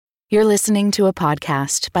You're listening to a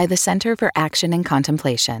podcast by the Center for Action and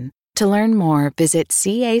Contemplation. To learn more, visit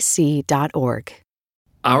cac.org.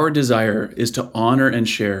 Our desire is to honor and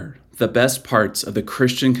share the best parts of the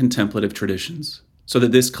Christian contemplative traditions, so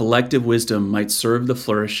that this collective wisdom might serve the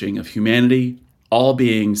flourishing of humanity, all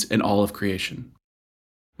beings, and all of creation.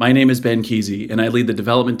 My name is Ben Kesey, and I lead the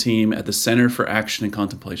development team at the Center for Action and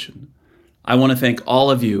Contemplation. I want to thank all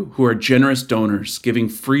of you who are generous donors, giving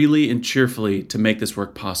freely and cheerfully to make this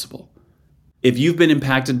work possible. If you've been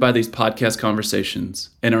impacted by these podcast conversations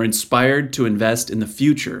and are inspired to invest in the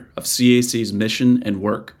future of CAC's mission and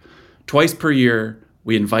work, twice per year,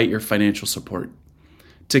 we invite your financial support.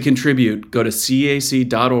 To contribute, go to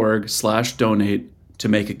cac.org/donate to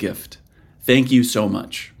make a gift. Thank you so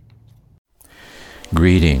much.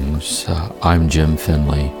 Greetings, I'm Jim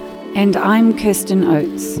Finley. And I'm Kirsten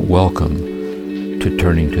Oates. Welcome to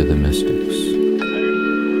Turning to the Mystics.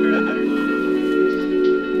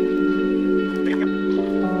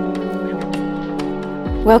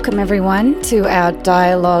 Welcome everyone to our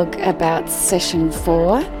dialogue about Session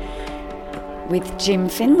 4 with Jim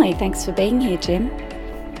Finley. Thanks for being here, Jim.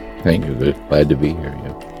 Thank you. Good. Glad to be here.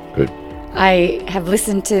 Yeah. Good. I have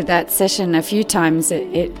listened to that session a few times.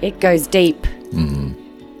 It goes deep. Mm-hmm.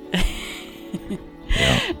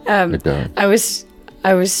 Yeah, it does.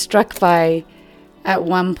 I was struck by at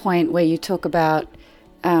one point where you talk about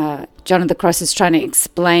John of the Cross is trying to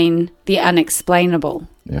explain the unexplainable.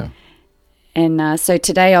 Yeah. And so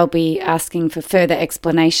today I'll be asking for further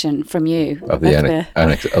explanation from you of the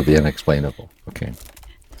unexplainable. Okay.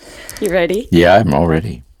 You ready? Yeah, I'm all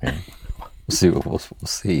ready. Yeah. We'll see. We'll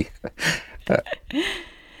see.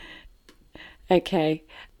 Okay.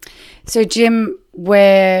 So Jim,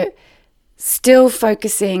 we're still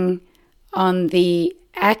focusing on the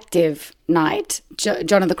active night.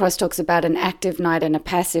 John of the Cross talks about an active night and a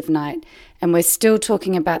passive night, and we're still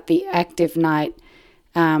talking about the active night.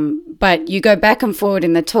 But you go back and forward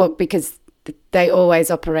in the talk because they always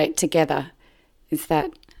operate together. Is that,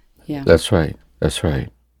 yeah? That's right.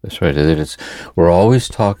 We're always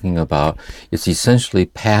talking about, it's essentially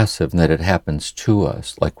passive in that it happens to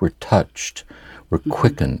us, like we're touched, we're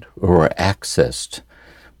quickened, or we're accessed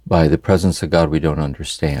by the presence of God we don't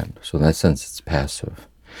understand. So in that sense, it's passive.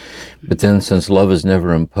 But then since love is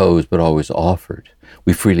never imposed but always offered,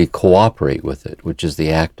 we freely cooperate with it, which is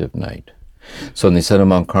the active night. So in the Sermon on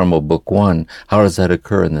Mount Carmel, Book 1, how does that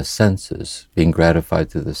occur in the senses, being gratified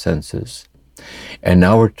through the senses? And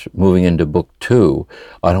now we're moving into Book 2,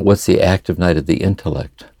 on what's the active night of the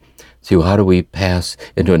intellect. So how do we pass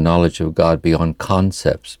into a knowledge of God beyond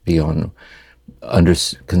concepts, beyond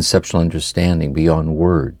conceptual understanding, beyond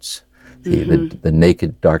words, the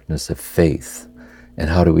naked darkness of faith, and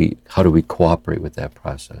how do we cooperate with that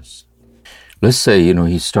process? Let's say,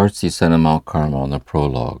 he starts the Sermon on Mount Carmel in the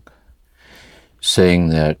prologue, saying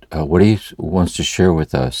that what he wants to share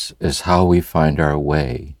with us is how we find our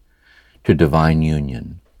way to divine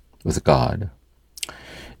union with God,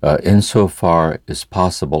 insofar as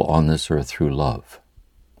possible on this earth through love.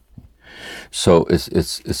 So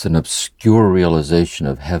it's an obscure realization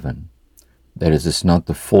of heaven. That is, it's not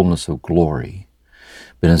the fullness of glory,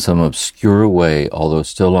 but in some obscure way, although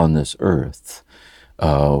still on this earth,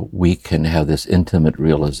 we can have this intimate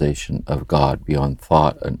realization of God beyond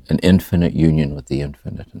thought, an infinite union with the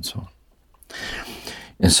infinite, and so on.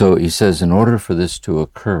 And so he says, in order for this to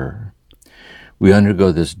occur, we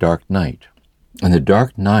undergo this dark night. And the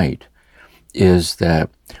dark night is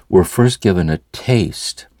that we're first given a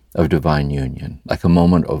taste of divine union, like a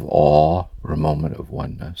moment of awe or a moment of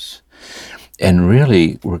oneness. And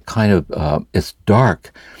really, we're kind of, it's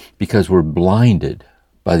dark because we're blinded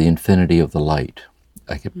by the infinity of the light.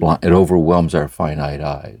 Like it overwhelms our finite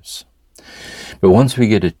eyes. But once we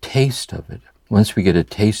get a taste of it, once we get a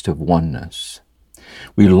taste of oneness,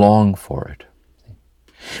 we long for it.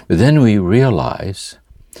 But then we realize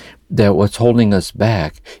that what's holding us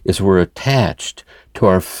back is we're attached to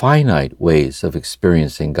our finite ways of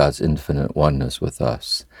experiencing God's infinite oneness with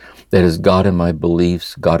us. That is, God in my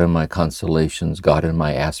beliefs, God in my consolations, God in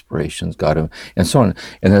my aspirations, and so on.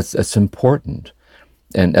 And that's important.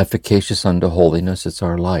 And efficacious unto holiness, it's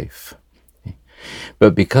our life.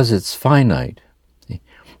 But because it's finite,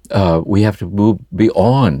 we have to move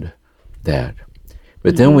beyond that.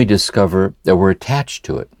 But then we discover that we're attached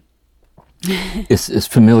to it. It's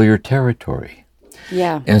familiar territory.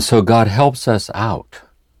 Yeah. And so God helps us out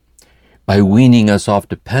by weaning us off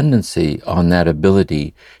dependency on that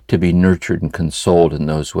ability to be nurtured and consoled in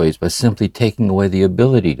those ways, by simply taking away the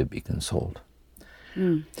ability to be consoled.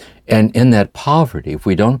 And in that poverty, if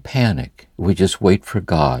we don't panic, we just wait for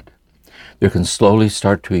God, there can slowly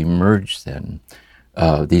start to emerge then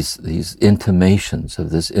these intimations of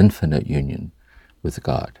this infinite union with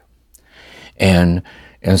God. And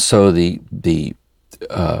so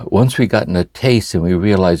once we gotten a taste and we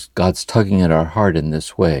realized God's tugging at our heart in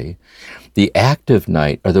this way, the active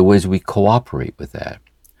night are the ways we cooperate with that.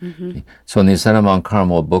 Mm-hmm. So in the Ascent of Mount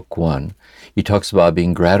Carmel, Book 1, he talks about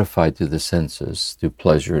being gratified through the senses, through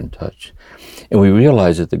pleasure and touch. And we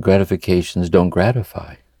realize that the gratifications don't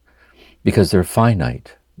gratify because they're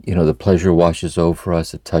finite. The pleasure washes over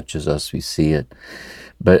us, it touches us, we see it.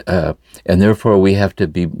 But and therefore we have to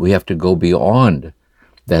go beyond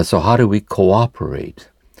that. So how do we cooperate,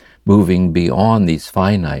 moving beyond these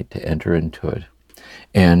finite to enter into it?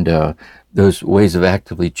 And those ways of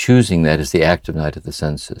actively choosing that is the active night of the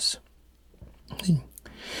senses.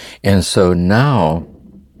 And so now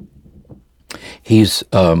he's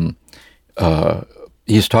talking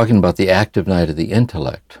about the active night of the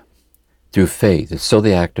intellect through faith. It's still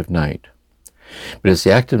the active night, but it's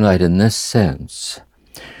the active night in this sense.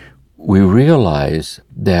 We realize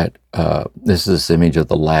that this is this image of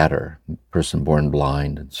the ladder, person born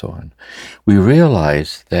blind and so on. We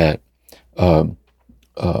realize that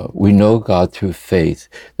we know God through faith,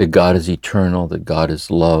 that God is eternal, that God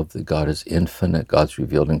is love, that God is infinite, God's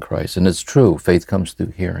revealed in Christ. And it's true, faith comes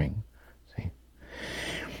through hearing. See?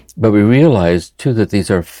 But we realize, too, that these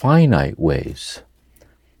are finite ways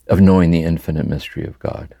of knowing the infinite mystery of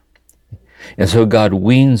God. And so God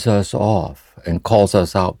weans us off and calls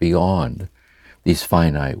us out beyond these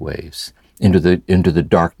finite ways into the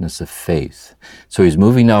darkness of faith. So he's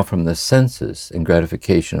moving now from the senses and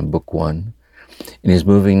gratification in Book 1, and he's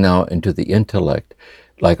moving now into the intellect,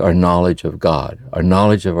 like our knowledge of God, our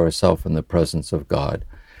knowledge of ourselves in the presence of God.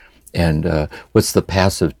 And what's the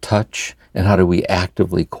passive touch, and how do we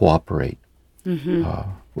actively cooperate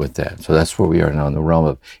with that? So that's where we are now, in the realm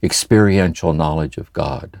of experiential knowledge of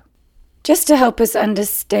God. Just to help us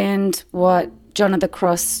understand what John of the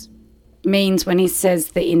Cross means when he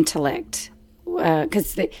says the intellect,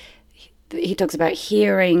 because he talks about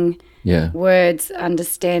hearing, words,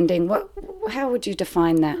 understanding. How would you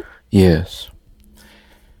define that? Yes,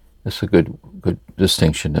 that's a good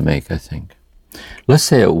distinction to make, I think. Let's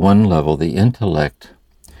say at one level, the intellect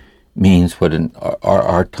means what in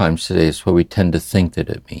our times today is what we tend to think that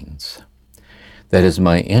it means. That is,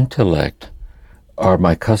 my intellect are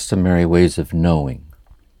my customary ways of knowing.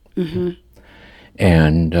 Mm-hmm.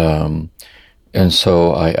 And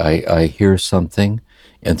so I hear something,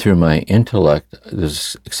 and through my intellect,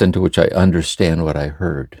 there's an extent to which I understand what I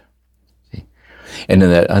heard. See? And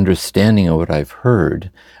in that understanding of what I've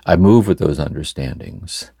heard, I move with those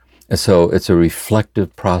understandings. And so it's a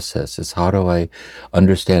reflective process. It's how do I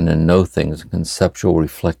understand and know things, conceptual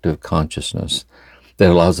reflective consciousness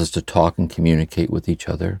that allows us to talk and communicate with each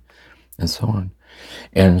other, and so on.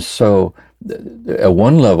 And so at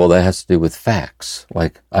one level, that has to do with facts,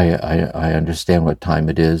 like I understand what time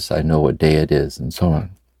it is, I know what day it is, and so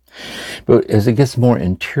on. But as it gets more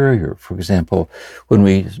interior, for example, when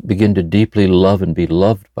we begin to deeply love and be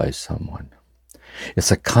loved by someone,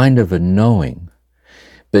 it's a kind of a knowing,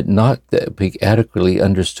 but not that we adequately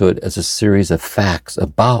understood as a series of facts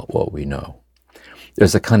about what we know.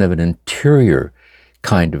 There's a kind of an interior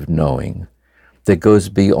kind of knowing that goes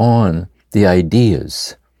beyond the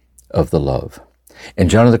ideas of the love. And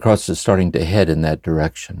John of the Cross is starting to head in that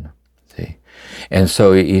direction. See? And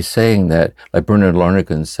so he's saying that, like Bernard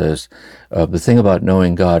Lonergan says, the thing about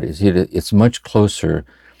knowing God is it's much closer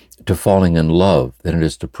to falling in love than it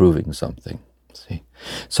is to proving something. See?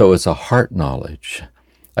 So it's a heart knowledge,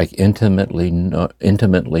 like intimately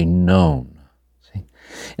known. See?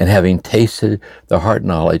 And having tasted the heart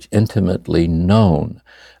knowledge intimately known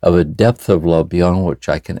of a depth of love beyond which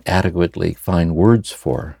I can adequately find words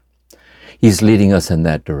for, he's leading us in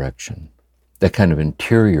that direction, that kind of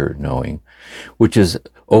interior knowing, which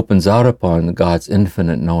opens out upon God's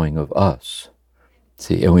infinite knowing of us.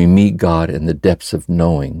 See, and we meet God in the depths of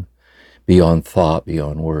knowing, beyond thought,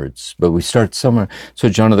 beyond words. But we start somewhere. So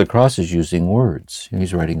John of the Cross is using words.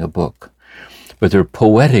 He's writing a book. But they're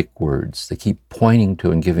poetic words that keep pointing to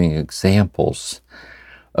and giving examples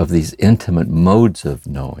of these intimate modes of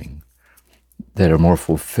knowing that are more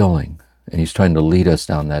fulfilling. And he's trying to lead us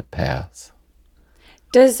down that path.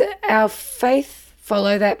 Does our faith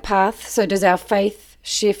follow that path? So does our faith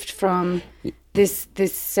shift from this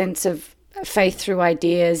sense of faith through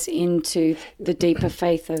ideas into the deeper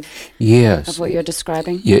faith of what you're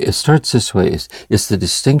describing? Yeah, it starts this way. It's the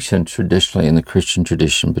distinction traditionally in the Christian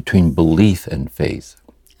tradition between belief and faith.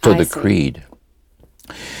 So the creed.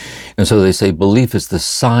 And so they say belief is the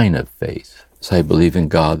sign of faith. So I believe in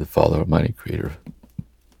God, the Father, Almighty Creator.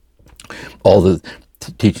 All the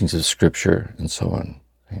teachings of Scripture and so on.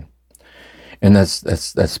 Okay? And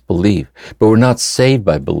that's belief. But we're not saved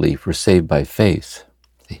by belief, we're saved by faith.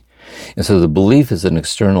 See? And so the belief is an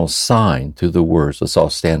external sign through the words. Let's all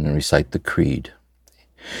stand and recite the creed.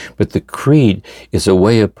 But the creed is a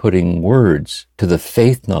way of putting words to the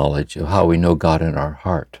faith knowledge of how we know God in our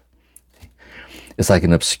heart. It's like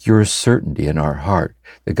an obscure certainty in our heart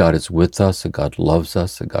that God is with us, that God loves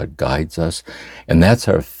us, that God guides us. And that's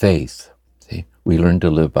our faith. See? We learn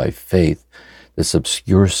to live by faith, this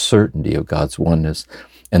obscure certainty of God's oneness,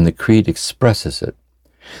 and the creed expresses it.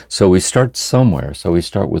 So we start somewhere. So we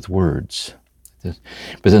start with words. But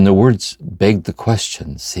then the words beg the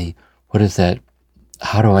question, see, what is that?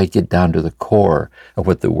 How do I get down to the core of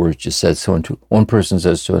what the word just said? So one person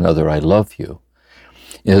says to another, I love you.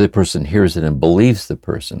 The other person hears it and believes the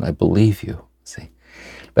person, I believe you. See?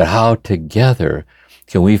 But how together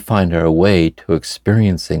can we find our way to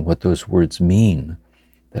experiencing what those words mean,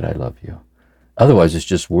 that I love you? Otherwise, it's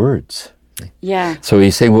just words. See? Yeah. So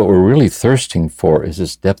he's saying what we're really thirsting for is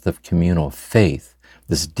this depth of communal faith,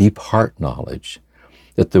 this deep heart knowledge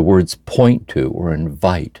that the words point to or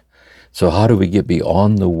invite. So how do we get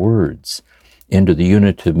beyond the words into the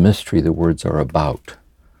unitive mystery the words are about?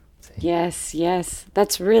 Yes,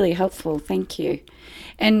 that's really helpful. Thank you.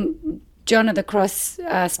 And John of the Cross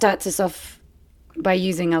starts us off by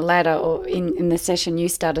using a ladder, or in the session you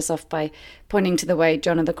start us off by pointing to the way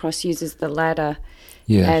John of the Cross uses the ladder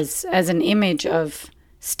as an image of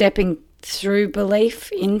stepping through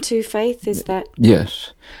belief into faith. Is that?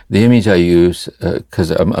 Yes. The image I use,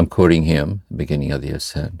 because I'm quoting him, the beginning of the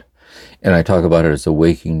Ascent, and I talk about it as a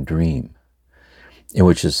waking dream, in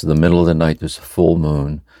which is the middle of the night, there's a full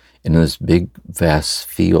moon, and in this big, vast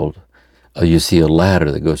field, you see a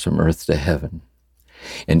ladder that goes from earth to heaven.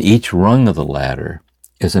 And each rung of the ladder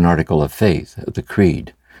is an article of faith, of the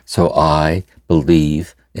creed. So I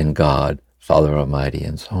believe in God, Father Almighty,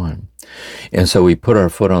 and so on. And so we put our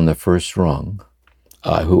foot on the first rung.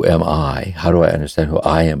 Who am I? How do I understand who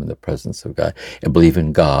I am in the presence of God? I believe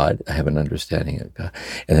in God. I have an understanding of God.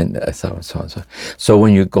 And then so on, so on, so on. So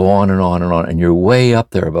when you go on and on and on, and you're way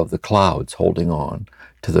up there above the clouds holding on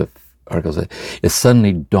to the articles, it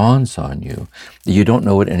suddenly dawns on you that you don't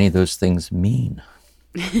know what any of those things mean.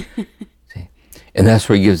 See? And that's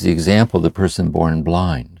where he gives the example of the person born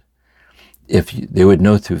blind. They would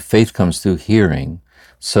know through faith comes through hearing,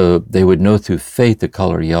 so they would know through faith the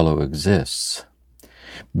color yellow exists.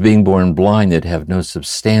 Being born blind, they'd have no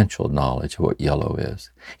substantial knowledge of what yellow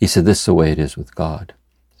is. He said, this is the way it is with God.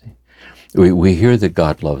 See? We hear that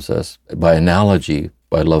God loves us. By analogy,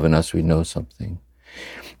 by loving us, we know something.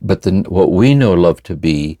 But what we know love to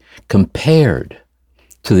be, compared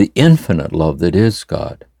to the infinite love that is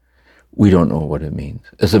God, we don't know what it means.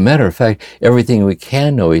 As a matter of fact, everything we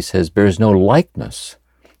can know, he says, bears no likeness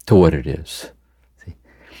to what it is. See?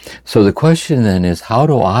 So the question then is, how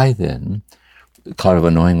do I then, Cloud of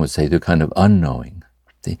Unknowing would say, they're kind of unknowing.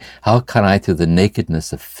 See? How can I, through the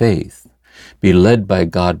nakedness of faith, be led by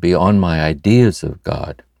God beyond my ideas of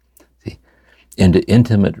God, see, into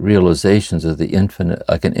intimate realizations of the infinite,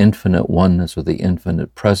 like an infinite oneness or the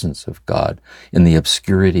infinite presence of God in the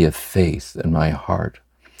obscurity of faith in my heart?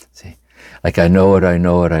 See? Like I know it, I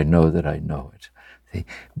know it, I know that I know it. See?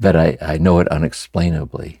 But I know it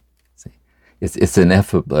unexplainably. See? It's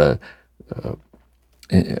ineffable.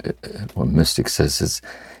 What mystic says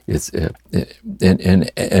it's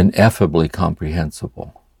ineffably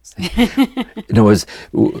comprehensible. In other words,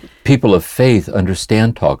 people of faith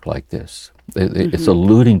understand talk like this. It's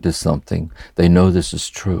alluding to something. They know this is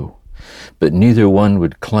true. But neither one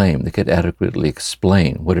would claim they could adequately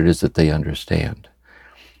explain what it is that they understand.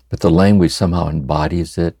 But the language somehow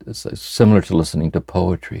embodies it. It's similar to listening to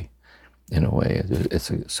poetry in a way.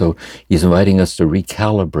 So he's inviting us to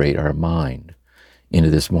recalibrate our mind into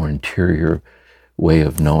this more interior way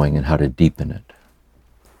of knowing and how to deepen it.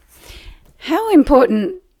 How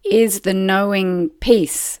important is the knowing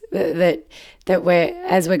piece that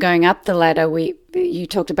as we're going up the ladder, you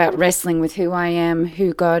talked about wrestling with who I am,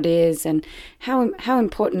 who God is, and how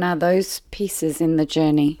important are those pieces in the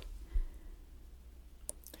journey?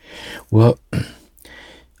 Well,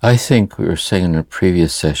 I think we were saying in a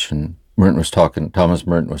previous session, Thomas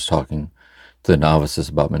Merton was talking to the novices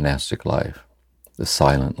about monastic life, the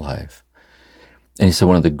silent life. And he said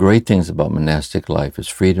one of the great things about monastic life is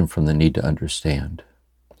freedom from the need to understand.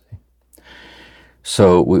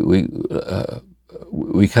 So we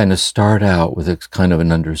kind of start out with a kind of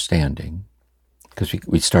an understanding, because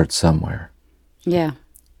we start somewhere. Yeah.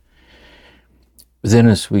 But then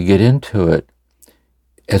as we get into it,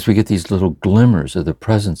 as we get these little glimmers of the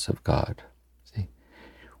presence of God, see,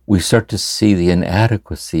 we start to see the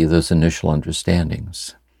inadequacy of those initial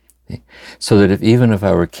understandings. So that even if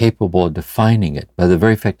I were capable of defining it, by the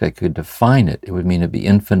very fact I could define it, it would mean it'd be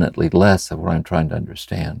infinitely less of what I'm trying to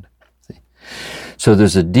understand. So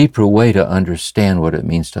there's a deeper way to understand what it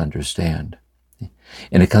means to understand.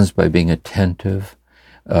 And it comes by being attentive,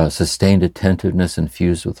 sustained attentiveness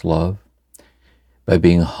infused with love, by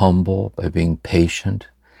being humble, by being patient.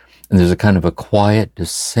 And there's a kind of a quiet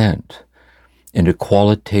descent into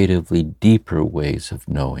qualitatively deeper ways of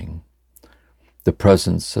knowing. The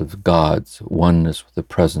presence of God's oneness with the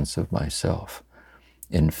presence of myself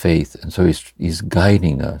in faith. And so he's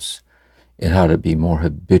guiding us in how to be more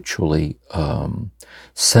habitually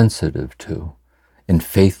sensitive to and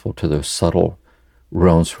faithful to those subtle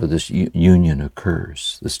realms where this union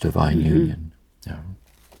occurs, this divine union. Yeah.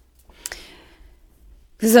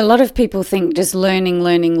 Because a lot of people think just learning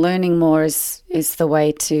more is the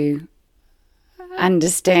way to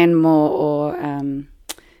understand more or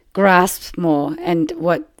grasp more. And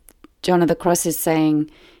what John of the Cross is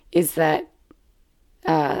saying is that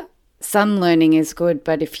some learning is good,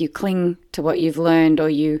 but if you cling to what you've learned or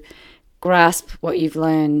you grasp what you've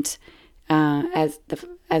learned as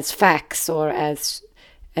facts or as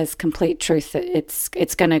complete truth,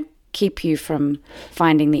 it's going to keep you from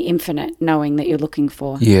finding the infinite knowing that you're looking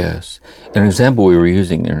for. Yes. An example we were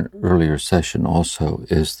using in an earlier session also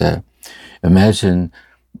is that imagine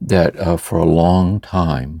that for a long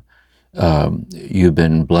time you've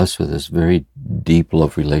been blessed with this very deep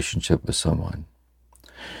love relationship with someone.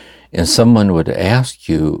 And someone would ask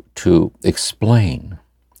you to explain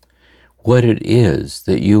what it is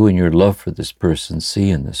that you and your love for this person see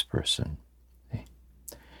in this person.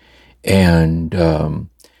 And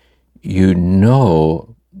you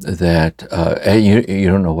know that you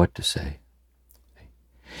don't know what to say.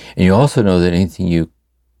 And you also know that anything you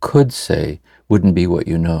could say wouldn't be what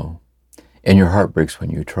you know. And your heart breaks when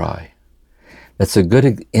you try. That's a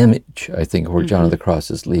good image, I think, where John of the Cross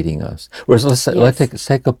is leading us. Whereas let's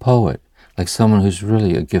take a poet, like someone who's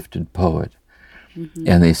really a gifted poet.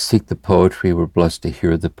 And they seek the poetry, we're blessed to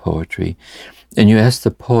hear the poetry. And you ask the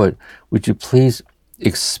poet, would you please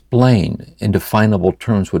explain in definable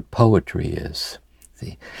terms what poetry is?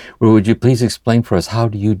 See? Or would you please explain for us, how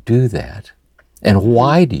do you do that? And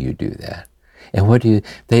why do you do that? And what do you,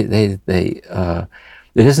 it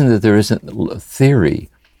isn't that there isn't a theory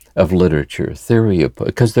of literature,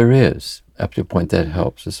 because there is. Up to a point that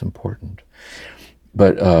helps, it's important.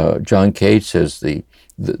 But John Cage says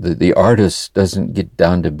the artist doesn't get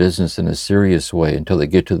down to business in a serious way until they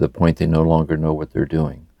get to the point they no longer know what they're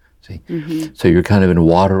doing. See? So you're kind of in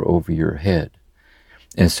water over your head,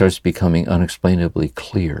 and it starts becoming unexplainably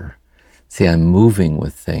clear. See, I'm moving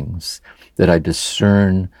with things that I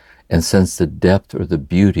discern and sense the depth or the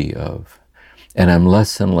beauty of. And I'm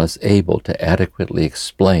less and less able to adequately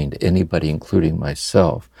explain to anybody, including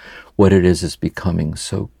myself, what it is that's becoming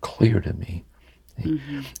so clear to me.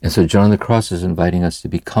 And so John of the Cross is inviting us to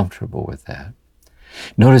be comfortable with that.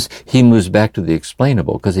 Notice he moves back to the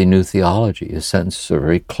explainable because he knew theology. His sentences are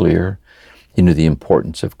very clear. He knew the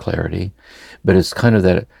importance of clarity. But it's kind of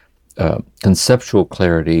that conceptual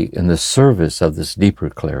clarity in the service of this deeper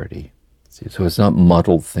clarity. See? So it's not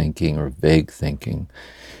muddled thinking or vague thinking.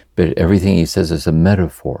 But everything he says is a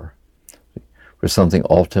metaphor for something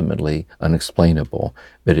ultimately unexplainable,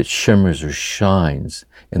 but it shimmers or shines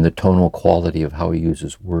in the tonal quality of how he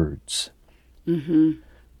uses words. And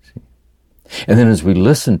then as we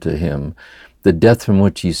listen to him, the depth from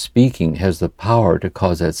which he's speaking has the power to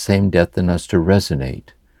cause that same depth in us to resonate.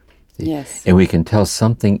 Yes. And we can tell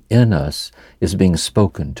something in us is being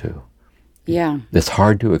spoken to. Yeah. That's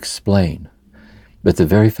hard to explain, but the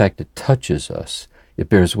very fact it touches us, it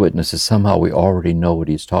bears witness that somehow we already know what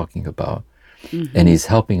he's talking about, and he's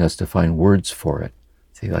helping us to find words for it.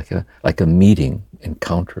 See, like a meeting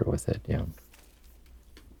encounter with it. Yeah.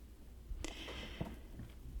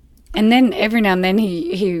 And then every now and then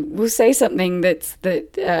he will say something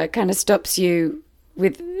that kind of stops you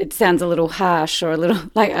with. It sounds a little harsh or a little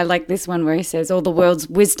like, I like this one where he says, "All the world's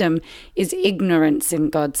wisdom is ignorance in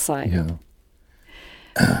God's sight."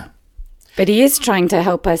 Yeah. But he is trying to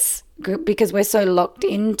help us, because we're so locked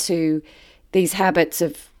into these habits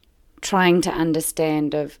of trying to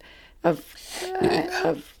understand, of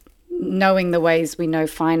knowing the ways we know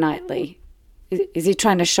finitely. Is he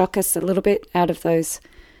trying to shock us a little bit out of those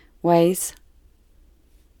ways?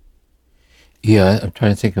 Yeah, I'm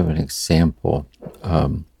trying to think of an example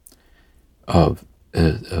of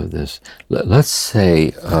this. Let's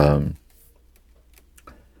say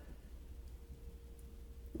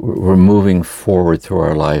we're moving forward through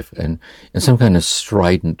our life and in some kind of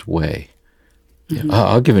strident way. Yeah,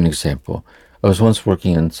 I'll give an example. I was once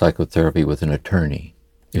working in psychotherapy with an attorney.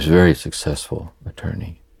 He was a very successful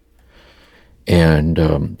attorney. And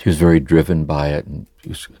he was very driven by it. And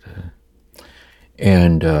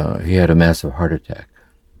he had a massive heart attack.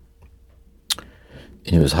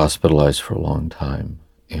 And he was hospitalized for a long time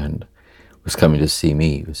and was coming to see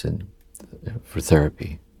me. He was in for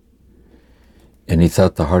therapy. And he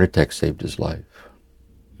thought the heart attack saved his life.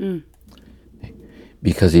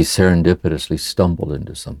 Because he serendipitously stumbled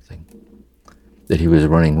into something that he was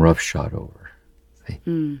running roughshod over.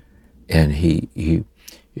 And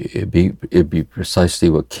it'd be precisely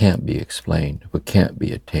what can't be explained, what can't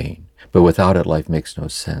be attained. But without it, life makes no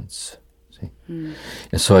sense. And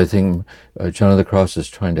so I think John of the Cross is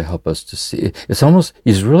trying to help us to see. It's almost,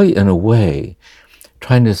 he's really, in a way,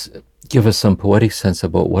 trying to give us some poetic sense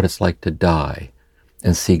about what it's like to die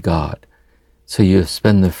and see God. So you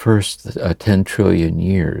spend the first 10 trillion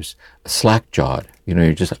years slack-jawed.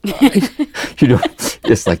 You're just,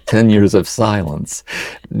 it's like 10 years of silence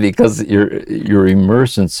because you're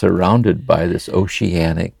immersed and surrounded by this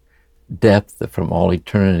oceanic depth that from all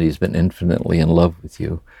eternity has been infinitely in love with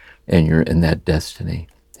you, and you're in that destiny.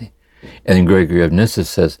 And then Gregory of Nyssa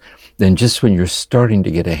says, then just when you're starting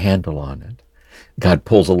to get a handle on it, God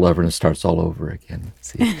pulls a lever and it starts all over again.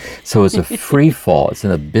 See? So it's a free fall. It's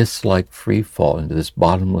an abyss-like free fall into this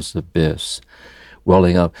bottomless abyss,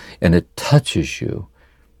 welling up, and it touches you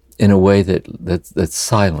in a way that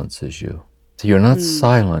silences you. So you're not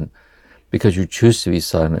silent because you choose to be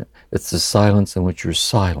silent. It's the silence in which you're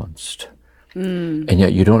silenced. And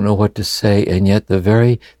yet you don't know what to say, and yet the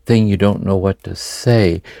very thing you don't know what to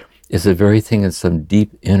say is the very thing in some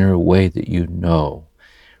deep inner way that you know,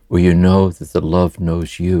 where you know that the love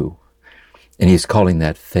knows you. And he's calling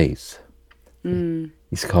that faith.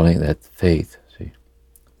 He's calling that faith. See,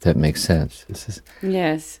 that makes sense.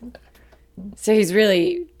 Yes. So he's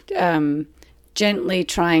really gently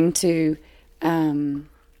trying to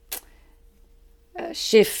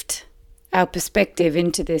shift our perspective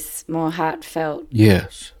into this more heartfelt.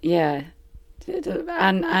 Yes. Yeah.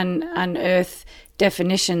 Unearth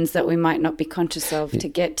definitions that we might not be conscious of to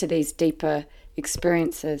get to these deeper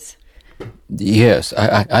experiences. Yes.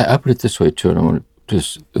 I put it this way too, and I want to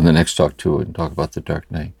just in the next talk too and talk about the dark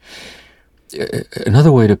night.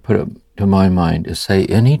 Another way to put it to my mind is say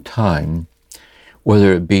any time,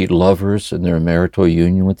 whether it be lovers in their marital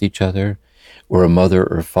union with each other, or a mother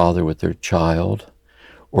or father with their child,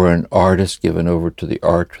 or an artist given over to the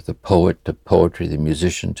art, or the poet to poetry, the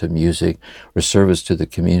musician to music, or service to the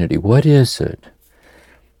community. What is it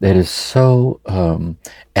that is so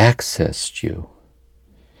accessed you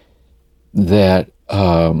that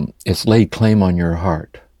it's laid claim on your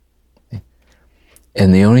heart?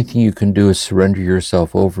 And the only thing you can do is surrender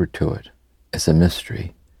yourself over to it as a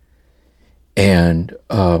mystery. And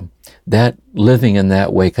that living in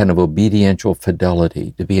that way, kind of obediential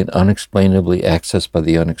fidelity, to be unexplainably accessed by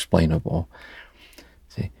the unexplainable,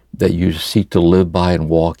 see, that you seek to live by and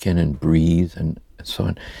walk in and breathe and so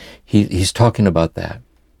on. He's talking about that.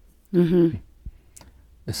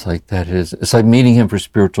 It's like that is. It's like meeting him for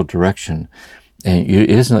spiritual direction. And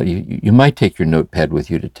you might take your notepad with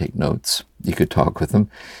you to take notes. You could talk with him,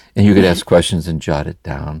 and you could ask questions and jot it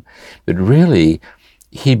down. But really,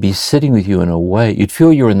 he'd be sitting with you in a way, you'd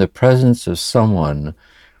feel you're in the presence of someone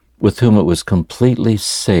with whom it was completely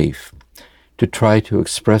safe to try to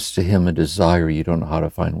express to him a desire you don't know how to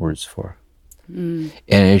find words for. And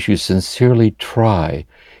as you sincerely try,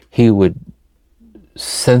 he would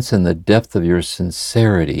sense in the depth of your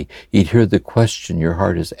sincerity, he'd hear the question your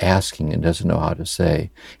heart is asking and doesn't know how to say,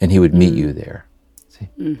 and he would meet you there.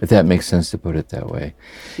 If that makes sense to put it that way.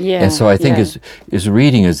 Yeah. And so I think his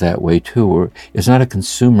reading is that way too, or it's not a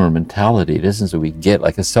consumer mentality. It isn't that we get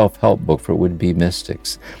like a self-help book for would-be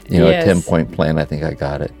mystics. A 10-point plan, I think I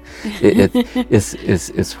got it.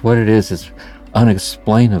 It's what it is. It's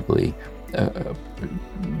unexplainably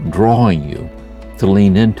drawing you to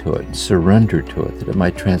lean into it and surrender to it, that it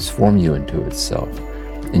might transform you into itself.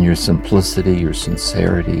 And your simplicity, your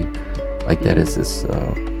sincerity, like that is this...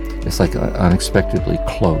 it's like unexpectedly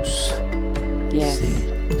close. Yes. See?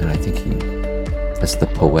 And I think that's the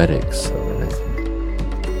poetics of it, I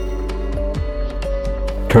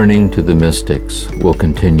think. Turning to the mystics, we'll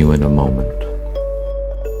continue in a moment.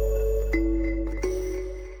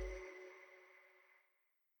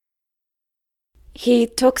 He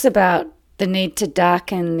talks about the need to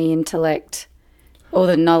darken the intellect, or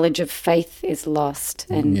the knowledge of faith is lost.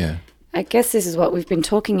 And I guess this is what we've been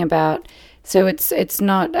talking about. So it's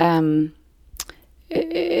not, we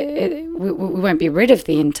won't be rid of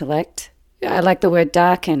the intellect. I like the word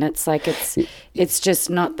darken. It's like it's just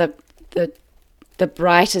not the the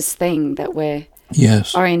brightest thing that we're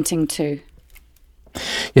Yes. orienting to.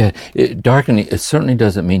 Yeah, darkening, it certainly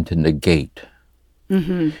doesn't mean to negate.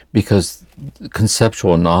 Because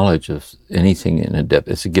conceptual knowledge of anything in a depth,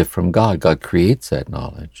 it's a gift from God. God creates that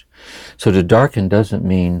knowledge. So to darken doesn't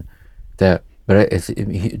mean that, but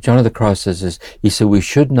John of the Cross says this, he said we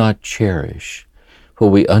should not cherish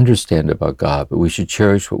what we understand about God, but we should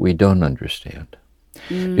cherish what we don't understand.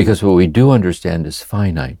 Because what we do understand is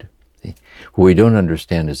finite. See? What we don't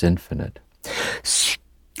understand is infinite.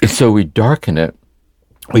 So we darken it,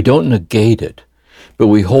 we don't negate it, but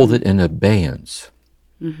we hold it in abeyance.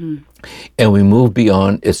 And we move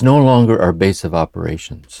beyond, it's no longer our base of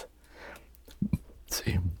operations.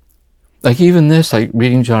 See? Like even this, like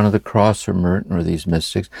reading John of the Cross or Merton or these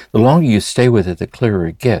mystics, the longer you stay with it, the clearer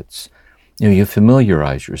it gets. You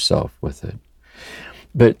familiarize yourself with it.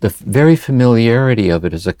 But the very familiarity of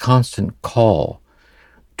it is a constant call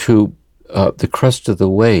to the crest of the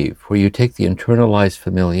wave, where you take the internalized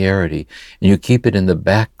familiarity and you keep it in the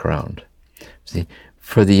background. See?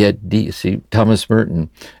 For the see, Thomas Merton,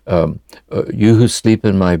 you who sleep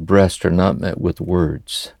in my breast are not met with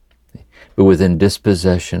words, but within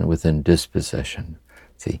dispossession.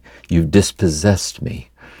 See, you've dispossessed me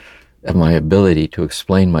of my ability to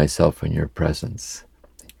explain myself in your presence.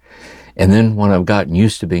 And then when I've gotten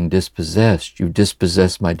used to being dispossessed, you've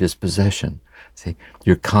dispossessed my dispossession. See,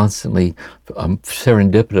 you're constantly,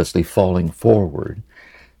 serendipitously falling forward,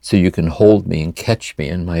 so you can hold me and catch me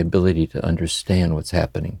in my ability to understand what's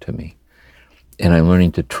happening to me. And I'm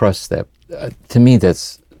learning to trust that. To me,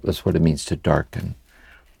 that's what it means to darken.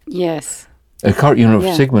 Yes.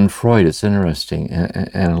 Sigmund Freud, it's interesting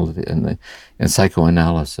in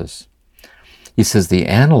psychoanalysis. He says the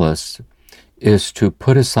analyst is to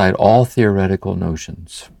put aside all theoretical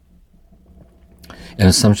notions and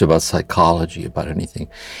assumptions about psychology, about anything.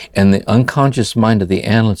 And the unconscious mind of the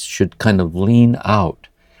analyst should kind of lean out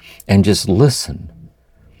and just listen,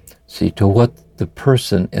 see, to what the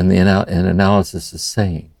person in the analysis is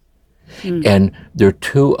saying. And their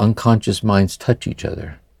two unconscious minds touch each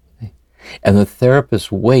other. And the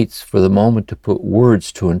therapist waits for the moment to put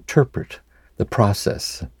words to interpret the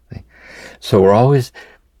process. So we're always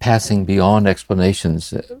passing beyond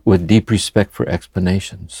explanations with deep respect for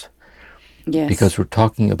explanations. Yes. Because we're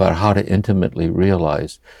talking about how to intimately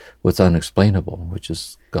realize what's unexplainable, which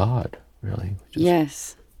is God, really.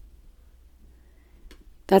 Yes.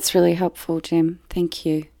 That's really helpful, Jim. Thank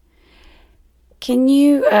you. Can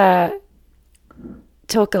you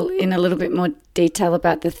talk in a little bit more detail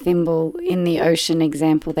about the thimble in the ocean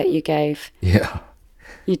example that you gave? Yeah.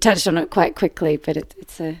 You touched on it quite quickly, but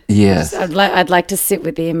it's a... Yes. I'd like to sit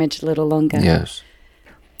with the image a little longer. Yes.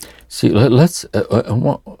 See, let's...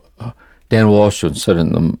 Dan Walsh said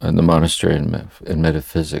in the monastery in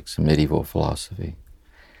metaphysics and medieval philosophy,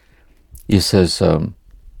 he said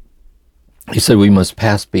we must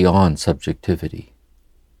pass beyond subjectivity.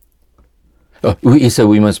 He said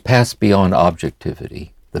we must pass beyond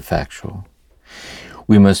objectivity, the factual.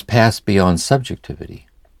 We must pass beyond subjectivity.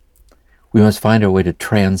 We must find our way to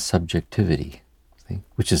trans-subjectivity,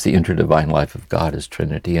 which is the interdivine life of God as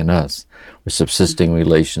Trinity in us. We're subsisting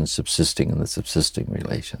relations, subsisting in the subsisting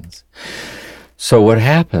relations. So what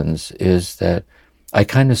happens is that I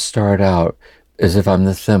kind of start out as if I'm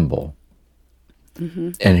the thimble.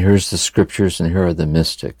 And here's the scriptures and here are the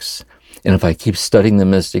mystics. And if I keep studying the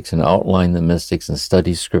mystics and outline the mystics and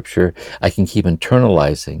study scripture, I can keep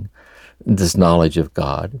internalizing this knowledge of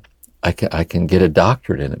God. I can get a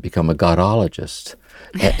doctorate in it, become a Godologist.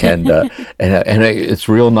 And it's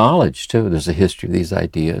real knowledge too. There's a history of these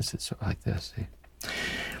ideas. It's like this.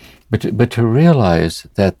 But to realize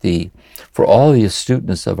that for all the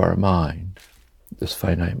astuteness of our mind, this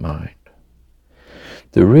finite mind,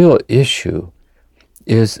 the real issue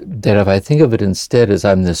is that if I think of it instead as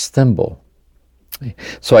I'm this thimble,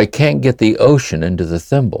 so I can't get the ocean into the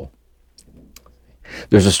thimble.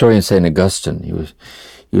 There's a story in St. Augustine.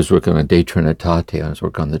 He was working on De Trinitate, on his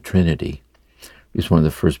work on the Trinity. He was one of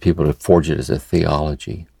the first people to forge it as a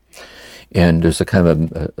theology. And there's a kind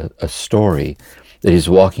of a story that he's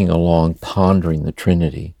walking along pondering the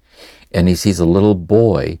Trinity, and he sees a little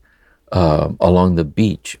boy along the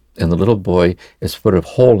beach, and the little boy has put a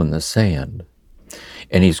hole in the sand.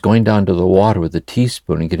 And he's going down to the water with a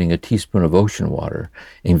teaspoon and getting a teaspoon of ocean water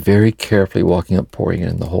and very carefully walking up, pouring it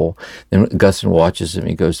in the hole. Then Augustine watches him.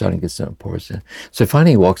 He goes down and gets it and pours it. So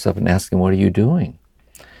finally he walks up and asks him, "What are you doing?"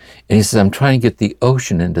 And he says, "I'm trying to get the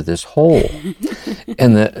ocean into this hole."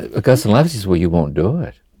 And Augustine laughs. He says, "Well, you won't do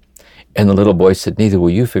it." And the little boy said, "Neither will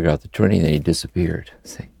you figure out the Trinity." And then he disappeared.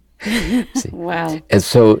 See? Wow. And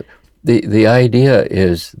so the idea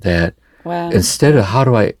is that Wow. Instead of how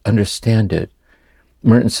do I understand it,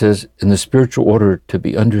 Merton says, in the spiritual order, to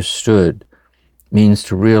be understood means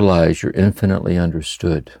to realize you're infinitely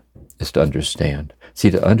understood, is to understand. See,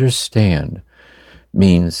 to understand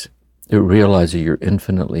means to realize that you're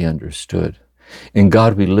infinitely understood. In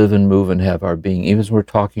God we live and move and have our being. Even as we're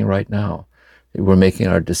talking right now, we're making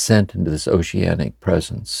our descent into this oceanic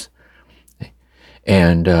presence.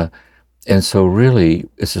 And so really,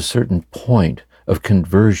 it's a certain point of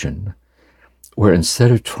conversion where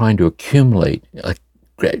instead of trying to accumulate, like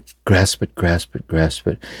grasp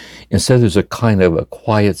it, instead there's a kind of a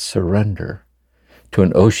quiet surrender to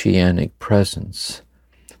an oceanic presence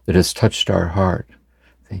that has touched our heart.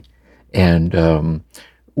 And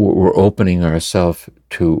we're opening ourselves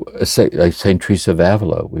to, like St. Teresa of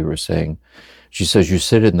Avila, we were saying, she says, you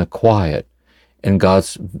sit in the quiet and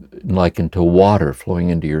God's likened to water flowing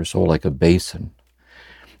into your soul like a basin.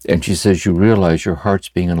 And she says, you realize your heart's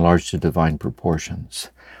being enlarged to divine proportions.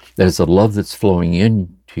 That is, the love that's flowing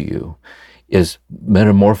into you is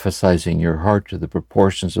metamorphosizing your heart to the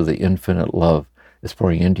proportions of the infinite love that's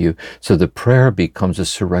pouring into you. So the prayer becomes a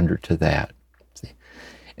surrender to that. See?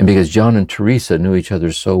 And because John and Teresa knew each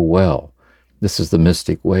other so well, this is the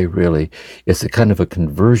mystic way, really. It's a kind of a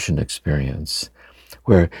conversion experience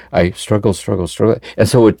where I struggle. And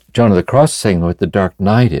so what John of the Cross is saying, what the dark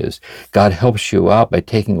night is, God helps you out by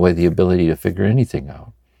taking away the ability to figure anything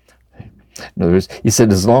out. In other words, he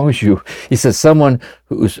said, someone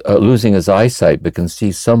who's losing his eyesight but can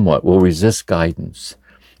see somewhat will resist guidance.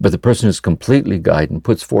 But the person who's completely guided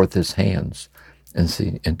puts forth his hands and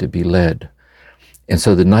to be led. And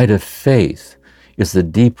so the night of faith is the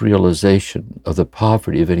deep realization of the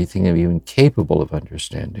poverty of anything I'm even capable of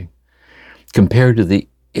understanding, compared to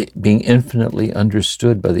being infinitely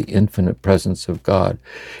understood by the infinite presence of God.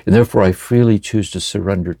 And therefore I freely choose to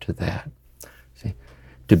surrender to that. See,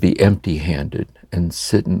 to be empty-handed and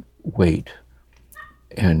sit and wait.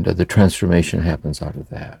 And the transformation happens out of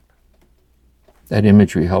that. That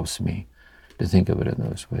imagery helps me to think of it in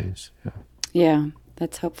those ways. Yeah,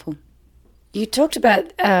 that's helpful. You talked about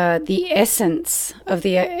the essence of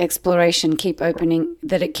the exploration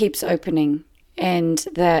that it keeps opening, and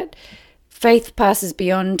that faith passes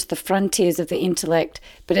beyond the frontiers of the intellect,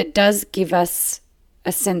 but it does give us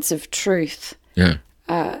a sense of truth. Yeah.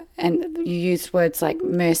 And you used words like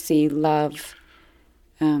mercy, love.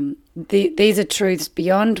 These are truths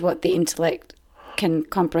beyond what the intellect can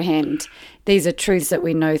comprehend. These are truths that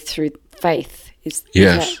we know through faith. Is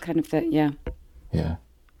that kind of that? Yeah. Yeah.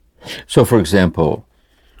 So, for example,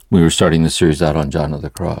 we were starting the series out on John of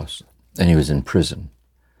the Cross, and he was in prison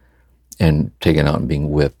and taken out and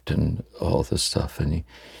being whipped and all this stuff. And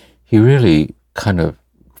he really kind of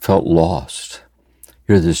felt lost.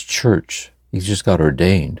 Here, this church, he's just got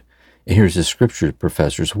ordained, and here's the scripture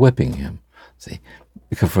professors whipping him. See,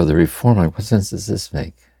 because for the reform, like, what sense does this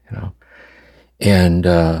make? And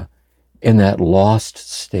in that lost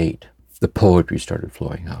state, the poetry started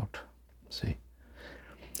flowing out. See.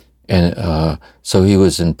 And so he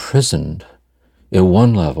was imprisoned at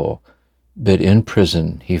one level, but in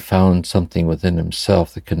prison he found something within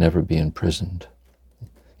himself that could never be imprisoned.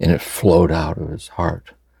 And it flowed out of his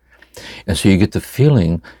heart. And so you get the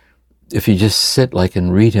feeling, if you just sit like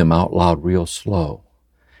and read him out loud real slow,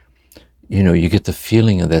 you get the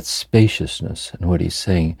feeling of that spaciousness in what he's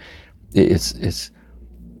saying. It's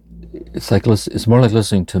more like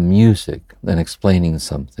listening to music than explaining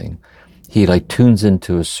something. He tunes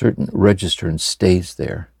into a certain register and stays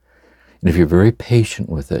there. And if you're very patient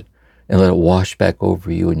with it and let it wash back over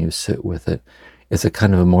you and you sit with it, it's a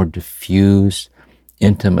kind of a more diffused,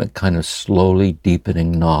 intimate, kind of slowly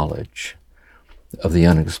deepening knowledge of the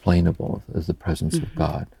unexplainable, as the presence of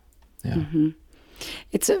God. Yeah. Mm-hmm.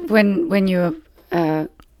 It's when you're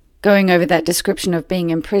going over that description of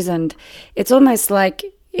being imprisoned, it's almost like,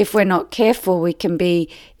 if we're not careful, we can be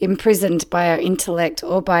imprisoned by our intellect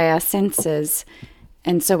or by our senses.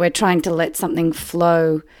 And so we're trying to let something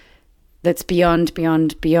flow that's beyond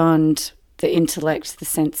the intellect, the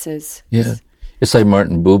senses. Yeah. It's like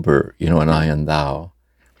Martin Buber, in I and Thou.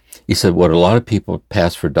 He said what a lot of people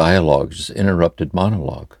pass for dialogue is interrupted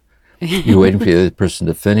monologue. You're waiting for the other person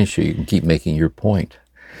to finish, or you can keep making your point.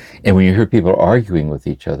 And when you hear people arguing with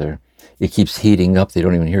each other, it keeps heating up. They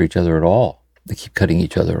don't even hear each other at all. They keep cutting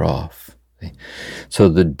each other off. So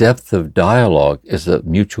the depth of dialogue is a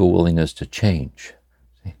mutual willingness to change.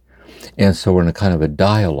 And so we're in a kind of a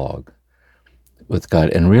dialogue with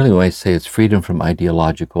God. And really when I say it's freedom from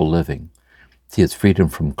ideological living, see, it's freedom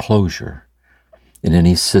from closure in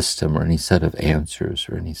any system or any set of answers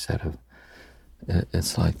or any set of,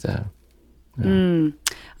 it's like that.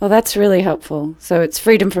 Well, that's really helpful. So it's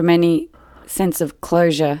freedom from any sense of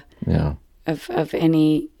closure, of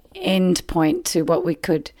any end point to what we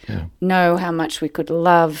could know, how much we could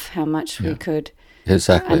love, how much we could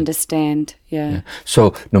understand.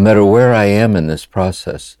 So no matter where I am in this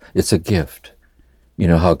process, it's a gift. You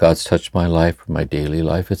know how God's touched my life, my daily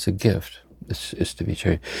life, it's a gift. It's to be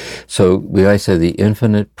cherished. So when I say the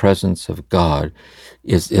infinite presence of God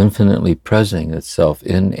is infinitely presenting itself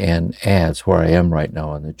in and as where I am right now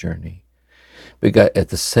on the journey. But God, at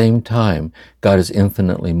the same time, God is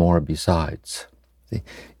infinitely more besides.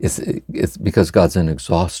 It's because God's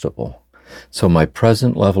inexhaustible. So my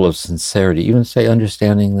present level of sincerity, even say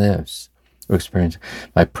understanding this, or experience,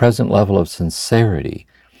 my present level of sincerity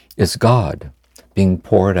is God being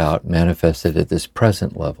poured out, manifested at this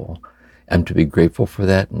present level. I'm to be grateful for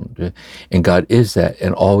that. And God is that,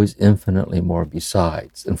 and always infinitely more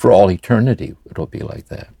besides. And for all eternity, it'll be like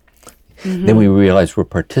that. Then we realize we're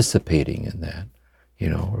participating in that,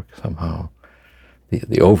 or somehow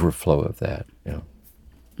the overflow of that,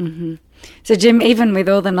 So Jim, even with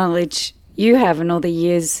all the knowledge you have and all the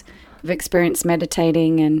years of experience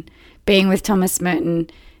meditating and being with Thomas Merton,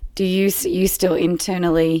 do you still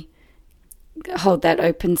internally hold that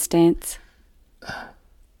open stance?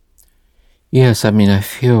 Yes, I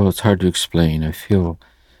feel, it's hard to explain. I feel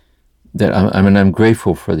that, I'm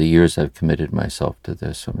grateful for the years I've committed myself to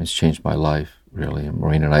this. It's changed my life, really. And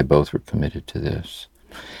Maureen and I both were committed to this.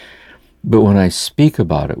 But when I speak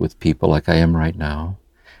about it with people like I am right now,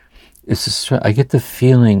 I get the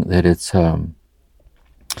feeling that it's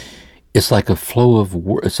like a flow of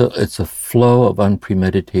words. It's a flow of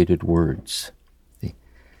unpremeditated words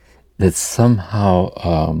that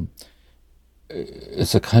somehow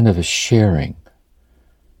it's a kind of a sharing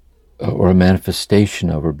or a manifestation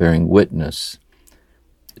of, or bearing witness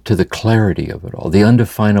to the clarity of it all, the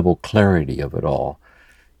undefinable clarity of it all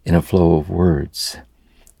in a flow of words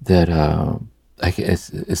that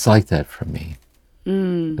it's like that for me.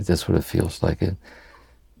 That's what it feels like.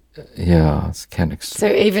 It's kind of... So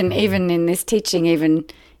even in this teaching, even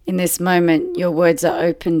in this moment, your words are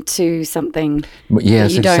open to something that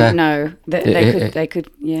you don't know, that they could.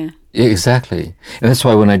 Exactly. And that's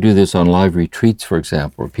why when I do this on live retreats, for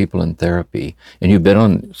example, or people in therapy, and you've been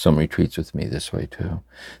on some retreats with me this way too,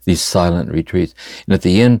 these silent retreats. And at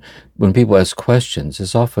the end, when people ask questions,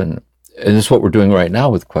 it's often, and it's what we're doing right now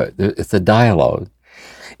with questions, it's a dialogue.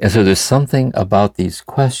 And so there's something about these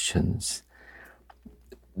questions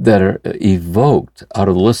that are evoked out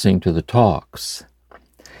of listening to the talks.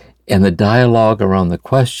 And the dialogue around the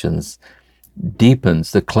questions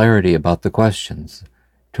deepens the clarity about the questions.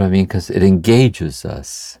 Do you know what I mean? Because it engages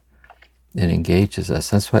us.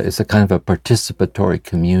 That's why it's a kind of a participatory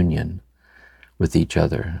communion with each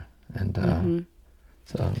other, and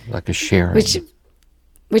so like a sharing.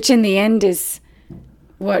 Which in the end is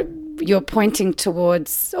what you're pointing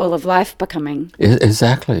towards all of life becoming.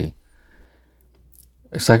 Exactly.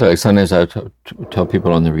 Like sometimes I tell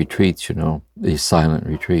people on the retreats, these silent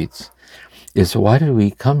retreats, is why did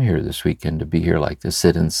we come here this weekend to be here like this,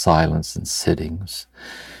 sit in silence and sittings?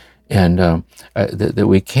 And that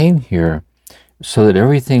we came here so that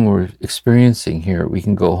everything we're experiencing here, we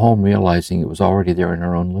can go home realizing it was already there in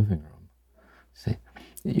our own living room. See,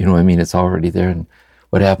 it's already there. And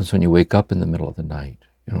what happens when you wake up in the middle of the night,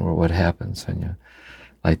 or what happens when you,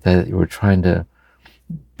 like that, we're trying to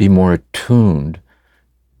be more attuned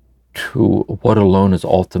to what alone is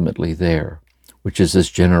ultimately there, which is this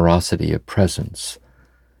generosity of presence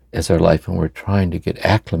as our life, and we're trying to get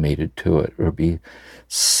acclimated to it or be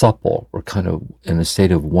supple or kind of in a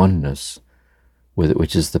state of oneness with it,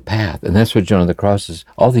 which is the path. And that's what John of the Cross is,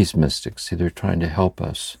 all these mystics, they're trying to help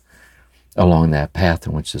us along that path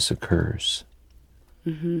in which this occurs.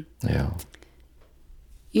 Yeah.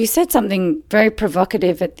 You said something very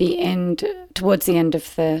provocative at the end, towards the end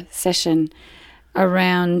of the session,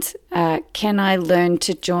 around can I learn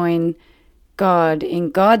to join God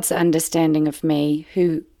in God's understanding of me,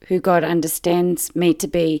 who God understands me to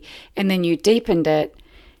be, and then you deepened it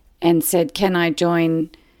and said, can I join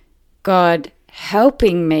God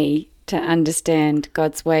helping me to understand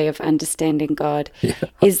God's way of understanding God? Yeah.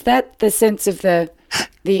 Is that the sense of the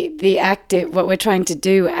active, what we're trying to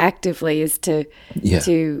do actively is to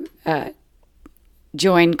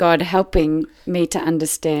join God helping me to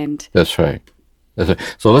understand? That's right.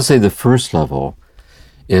 So let's say the first level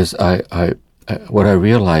is what I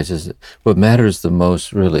realize is that what matters the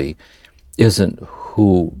most really isn't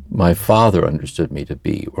who my father understood me to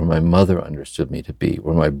be, or my mother understood me to be,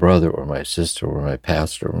 or my brother, or my sister, or my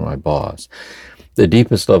pastor, or my boss. The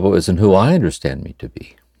deepest level isn't who I understand me to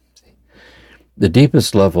be. The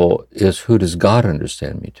deepest level is, who does God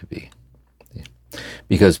understand me to be?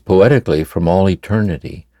 Because poetically, from all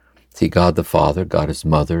eternity, see, God the Father, God His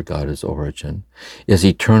Mother, God His origin, is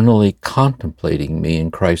eternally contemplating me in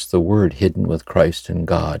Christ the Word, hidden with Christ in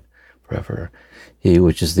God forever. He,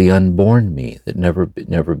 which is the unborn me that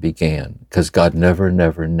never began, because God never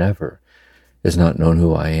has not known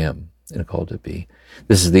who I am and called to be.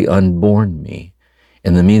 This is the unborn me.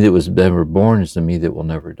 And the me that was never born is the me that will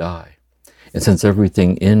never die. And since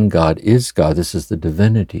everything in God is God, this is the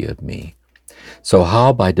divinity of me. So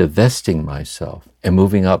how, by divesting myself and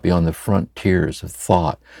moving out beyond the frontiers of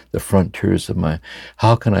thought, the frontiers of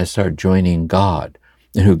how can I start joining God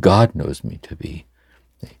and who God knows me to be,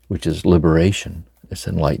 which is liberation, it's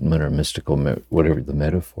enlightenment or mystical, whatever the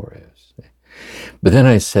metaphor is. But then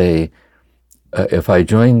I say, if I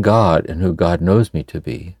join God and who God knows me to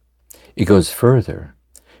be, it goes further,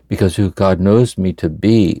 because who God knows me to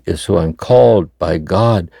be is who I'm called by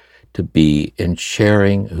God to be in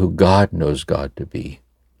sharing who God knows God to be.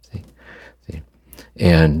 See?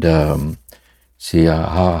 And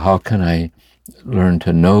how can I learn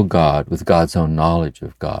to know God with God's own knowledge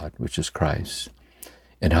of God, which is Christ?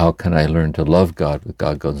 And how can I learn to love God with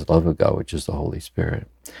God's love of God, which is the Holy Spirit?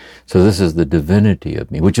 So this is the divinity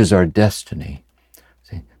of me, which is our destiny.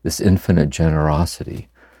 See, this infinite generosity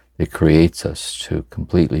that creates us to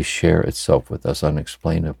completely share itself with us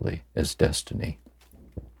unexplainably as destiny.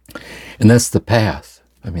 And that's the path.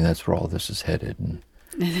 I mean, that's where all this is headed, and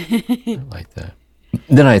like that.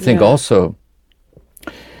 Then I think also,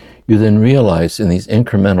 you then realize in these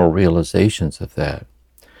incremental realizations of that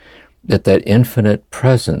infinite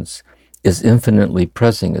presence is infinitely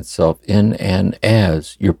present itself in and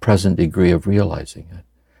as your present degree of realizing it.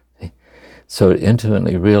 See? So to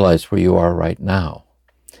intimately realize where you are right now.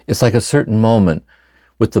 It's like a certain moment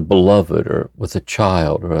with the beloved or with a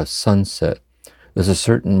child or a sunset. There's a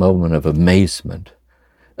certain moment of amazement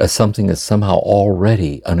as something that's somehow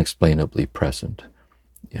already unexplainably present,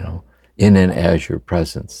 in and as your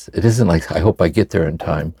presence. It isn't like, I hope I get there in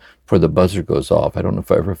time before the buzzer goes off. I don't know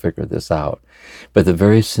if I ever figured this out. But the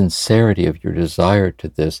very sincerity of your desire to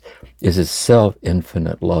this is itself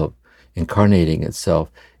infinite love, incarnating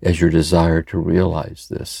itself as your desire to realize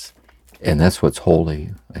this. And that's what's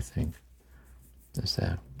holy, I think, is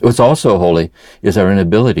that. What's also holy is our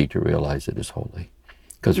inability to realize it is holy,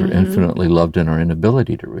 because we're infinitely loved in our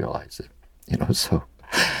inability to realize it. So.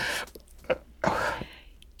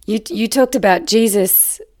 You talked about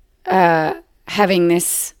Jesus having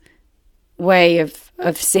this way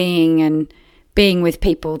of seeing and being with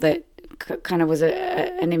people that kind of was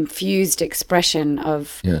an infused expression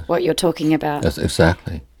of what you're talking about. Yes,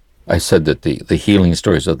 exactly. I said that the healing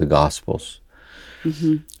stories of the Gospels,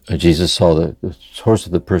 Jesus saw the source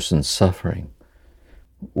of the person's suffering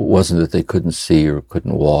wasn't that they couldn't see or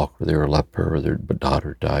couldn't walk, or they were a leper, or their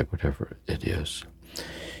daughter died, whatever it is.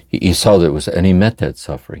 He saw that it was, and he met that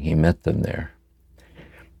suffering. He met them there.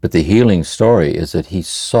 But the healing story is that he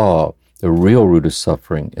saw the real root of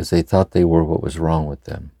suffering as they thought they were what was wrong with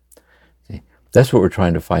them. See? That's what we're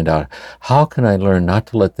trying to find out. How can I learn not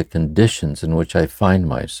to let the conditions in which I find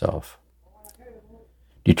myself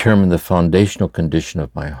determine the foundational condition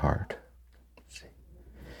of my heart? See?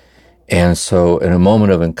 And so in a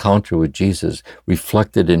moment of encounter with Jesus,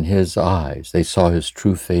 reflected in his eyes, they saw his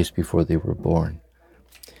true face before they were born.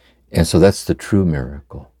 And so that's the true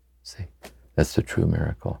miracle. See, that's the true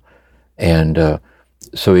miracle. And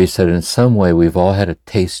so he said, in some way, we've all had a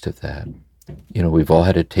taste of that. We've all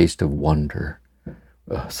had a taste of wonder.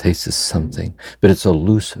 Taste is something, but it's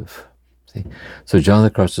elusive. See? So John of the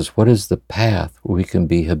Cross says, what is the path where we can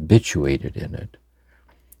be habituated in it?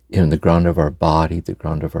 In the ground of our body, the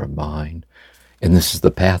ground of our mind. And this is the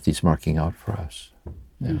path he's marking out for us.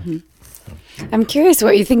 Yeah. I'm curious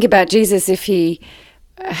what you think about Jesus if he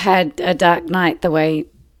had a dark night the way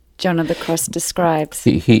John of the Cross describes.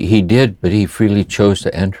 He did, but he freely chose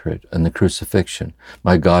to enter it in the crucifixion.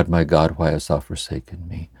 My God, why hast thou forsaken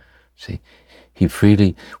me? See,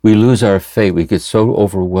 we lose our faith. We get so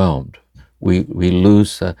overwhelmed. We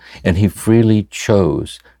lose, and he freely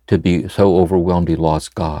chose to be so overwhelmed he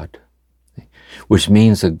lost God, which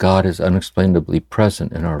means that God is unexplainably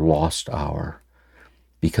present in our lost hour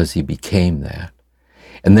because he became that.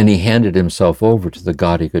 And then he handed himself over to the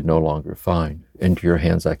God he could no longer find. Into your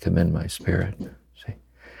hands I commend my spirit. See?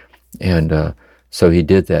 And so he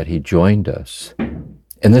did that. He joined us. And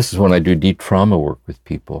this is when I do deep trauma work with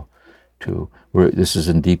people, too. This is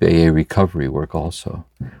in deep AA recovery work also.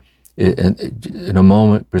 In a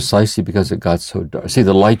moment, precisely because it got so dark. See,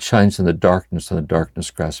 the light shines in the darkness, and the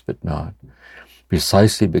darkness grasp it not.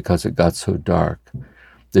 Precisely because it got so dark,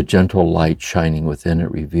 the gentle light shining within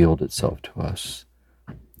it revealed itself to us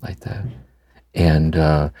like that. And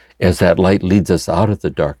as that light leads us out of the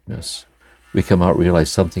darkness, we come out,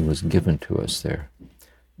 realize something was given to us there.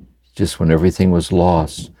 Just when everything was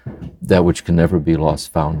lost, that which can never be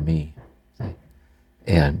lost found me.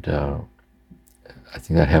 And I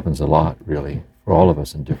think that happens a lot, really, for all of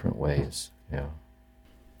us in different ways. Yeah.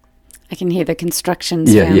 I can hear the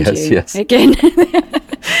constructions around you again.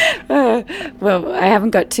 Well, I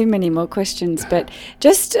haven't got too many more questions, but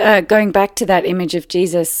just going back to that image of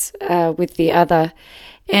Jesus with the other,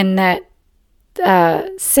 and that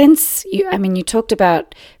sense, you talked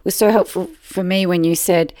about, it was so helpful for me when you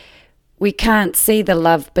said we can't see the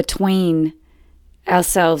love between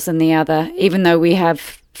ourselves and the other, even though we have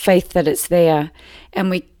faith that it's there, and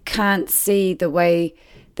we can't see the way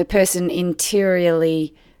the person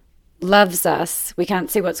interiorly loves us. We can't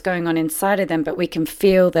see what's going on inside of them, but we can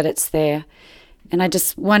feel that it's there. And I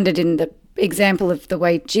just wondered, in the example of the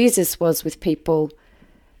way Jesus was with people,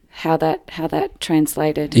 how that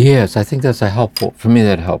translated. Yes, I think that's helpful. For me,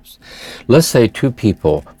 that helps. Let's say two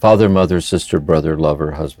people, father, mother, sister, brother,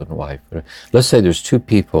 lover, husband, wife. Let's say there's two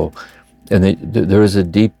people, and there is a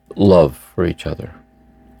deep love for each other.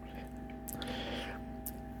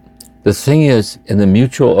 The thing is, in the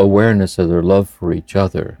mutual awareness of their love for each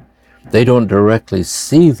other, they don't directly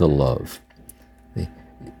see the love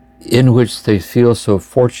in which they feel so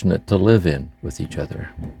fortunate to live in with each other.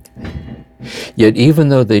 Yet even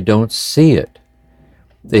though they don't see it,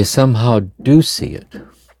 they somehow do see it.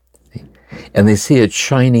 And they see it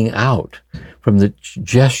shining out from the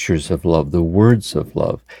gestures of love, the words of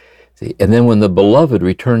love. And then when the beloved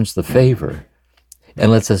returns the favor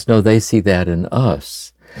and lets us know they see that in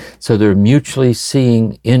us, so they're mutually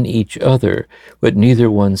seeing in each other what neither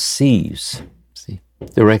one sees. See,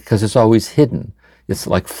 because it's always hidden. It's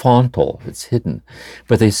like fontal, it's hidden.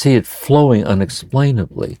 But they see it flowing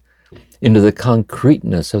unexplainably into the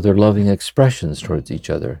concreteness of their loving expressions towards each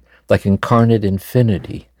other, like incarnate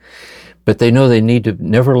infinity. But they know they need to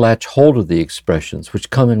never latch hold of the expressions, which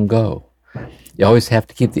come and go. You always have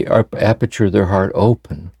to keep the aperture of their heart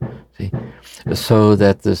open, see, so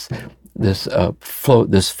that this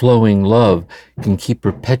flowing love can keep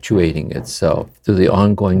perpetuating itself through the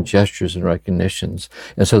ongoing gestures and recognitions.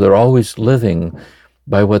 And so they're always living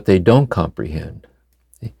by what they don't comprehend,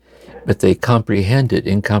 but they comprehend it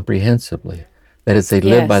incomprehensibly. That is, they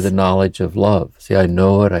live by the knowledge of love. See, I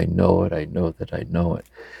know it, I know it, I know that I know it.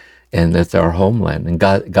 And that's our homeland, and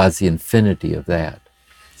God's the infinity of that.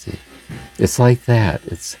 See, it's like that.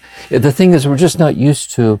 The thing is, we're just not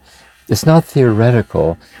used to. It's not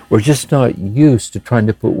theoretical. We're just not used to trying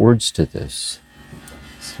to put words to this.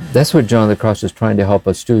 That's what John of the Cross is trying to help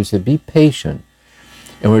us do. He said, be patient.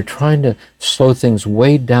 And we're trying to slow things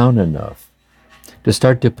way down enough to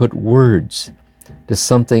start to put words to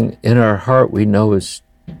something in our heart we know is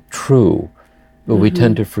true, but we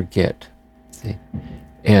tend to forget. See?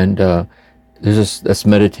 And there's this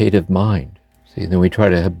meditative mind. See? And then we try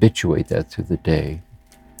to habituate that through the day.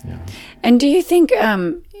 Yeah. And do you think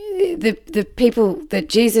the people that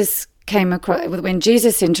Jesus came across, when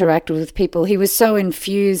Jesus interacted with people, he was so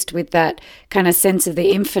infused with that kind of sense of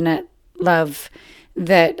the infinite love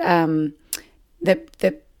that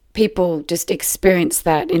that people just experience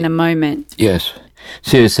that in a moment. Yes.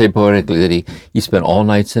 So you say poetically that he spent all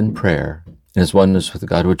nights in prayer in his oneness with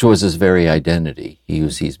God, which was his very identity. He who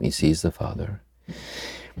sees me sees the Father.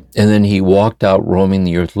 And then he walked out roaming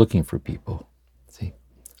the earth looking for people.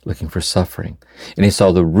 Looking for suffering. And he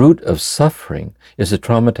saw the root of suffering is a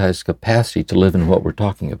traumatized capacity to live in what we're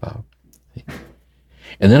talking about.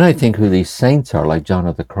 And then I think who these saints are, like John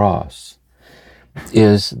of the Cross,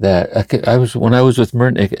 is that when I was with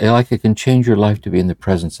Merton, it can change your life to be in the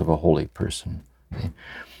presence of a holy person.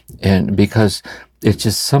 And because it's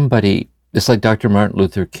just somebody, it's like Dr. Martin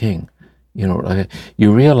Luther King,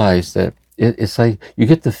 you realize that it's like you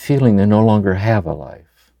get the feeling they no longer have a life.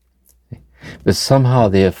 But somehow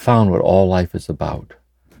they have found what all life is about.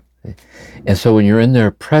 And so when you're in their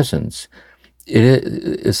presence,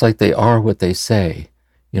 it's like they are what they say.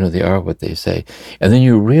 They are what they say. And then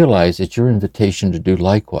you realize it's your invitation to do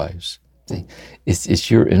likewise. It's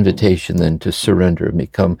your invitation then to surrender and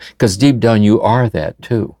become, because deep down you are that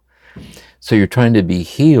too. So you're trying to be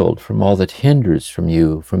healed from all that hinders from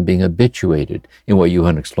you from being habituated in what you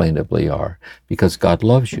unexplainably are, because God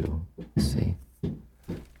loves you. See?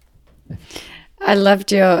 I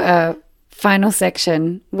loved your final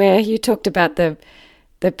section where you talked about the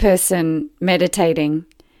person meditating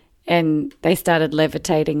and they started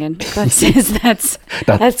levitating, and God says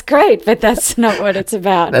that's great, but that's not what it's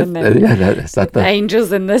about. And that's not the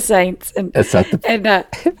angels and the saints, and that's not the. And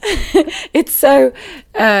it's so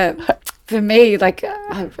for me, like,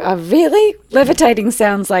 really levitating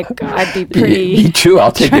sounds like I'd be pretty. Me too.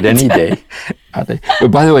 I'll take it any day.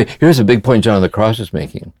 But by the way, here's a big point John of the Cross is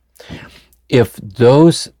making. If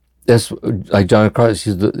those, that's like John of the Cross,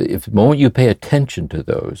 if the moment you pay attention to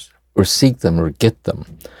those, or seek them, or get them,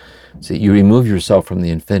 see, you remove yourself from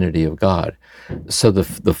the infinity of God. So the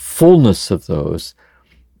fullness of those,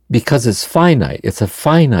 because it's finite, it's a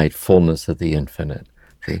finite fullness of the infinite.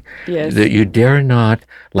 See? Yes. That you dare not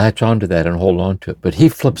latch onto that and hold on to it. But he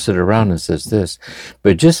flips it around and says this,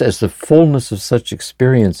 but just as the fullness of such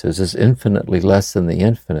experiences is infinitely less than the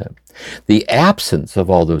infinite, the absence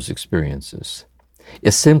of all those experiences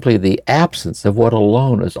is simply the absence of what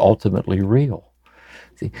alone is ultimately real.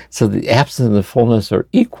 See? So the absence and the fullness are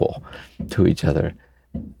equal to each other.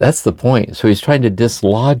 That's the point. So he's trying to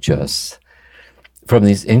dislodge us from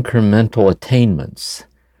these incremental attainments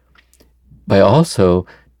by also,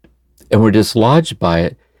 and we're dislodged by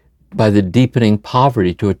it, by the deepening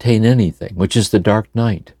poverty to attain anything, which is the dark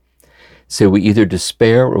night. So we either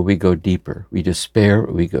despair or we go deeper. We despair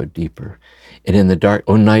or we go deeper. And in the dark,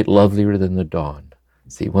 oh, night lovelier than the dawn.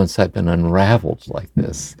 See, once I've been unraveled like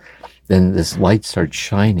this, then this light starts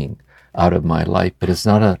shining out of my life, but it's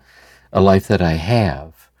not a life that I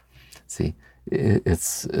have. See,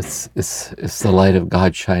 it's the light of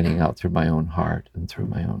God shining out through my own heart and through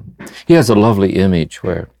my own. He has a lovely image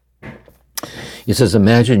where he says,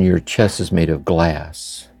 imagine your chest is made of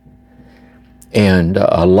glass and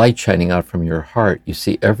a light shining out from your heart. You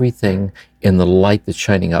see everything in the light that's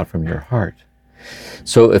shining out from your heart.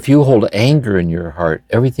 So if you hold anger in your heart,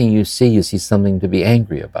 everything you see something to be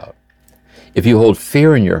angry about. If you hold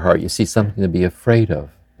fear in your heart, you see something to be afraid of.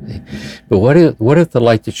 But what if the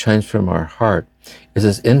light that shines from our heart is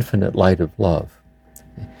this infinite light of love?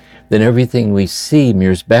 Then everything we see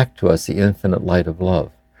mirrors back to us the infinite light of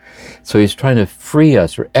love. So he's trying to free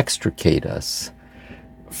us or extricate us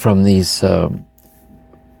from these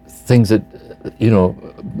things that,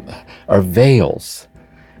 are veils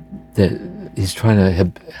that he's trying to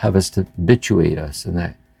have us to habituate us in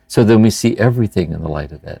that. So then we see everything in the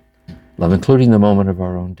light of that love, including the moment of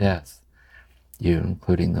our own death.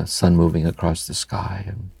 Including the sun moving across the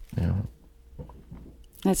sky.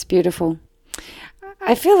 That's beautiful.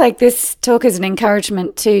 I feel like this talk is an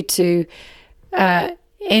encouragement too to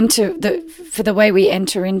for the way we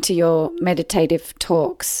enter into your meditative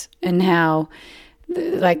talks, and how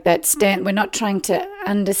we're not trying to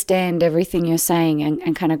understand everything you're saying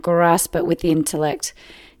and kind of grasp it with the intellect.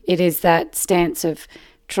 It is that stance of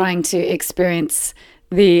trying to experience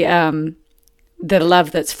the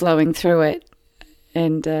love that's flowing through it.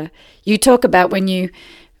 And you talk about when you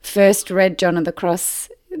first read John of the Cross,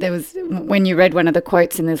 when you read one of the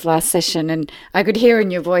quotes in this last session, and I could hear in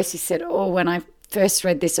your voice, you said, oh, when I first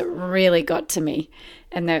read this, it really got to me.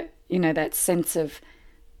 And that sense of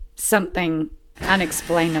something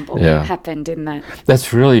unexplainable happened in that.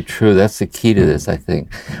 That's really true. That's the key to this, I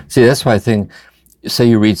think. See, that's why I think, say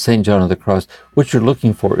you read St. John of the Cross, what you're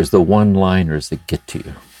looking for is the one-liners that get to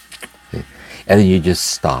you. Okay? And then you just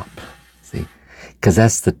stop. Because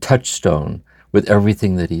that's the touchstone with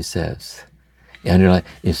everything that he says. And you're like,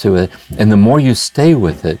 and the more you stay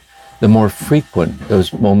with it, the more frequent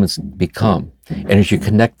those moments become. And as you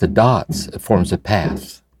connect the dots, it forms a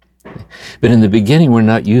path. But in the beginning, we're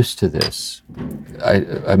not used to this.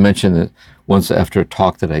 I mentioned that once after a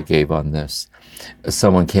talk that I gave on this,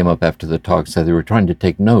 someone came up after the talk, said they were trying to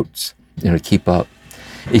take notes, to keep up.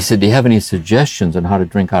 He said, do you have any suggestions on how to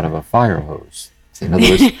drink out of a fire hose? In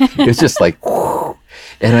other words, it's just like, whoo.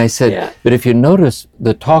 And I said, but if you notice,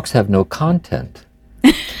 the talks have no content.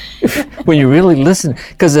 When you really listen,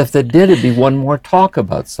 because if they did, it'd be one more talk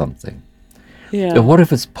about something. Yeah. And what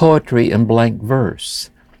if it's poetry in blank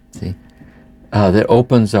verse? See, that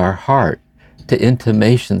opens our heart to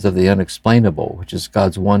intimations of the unexplainable, which is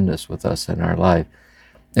God's oneness with us in our life.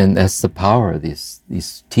 And that's the power of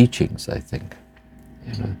these teachings, I think.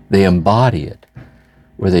 They embody it,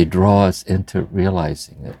 where they draw us into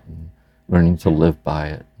realizing it and learning to live by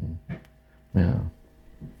it.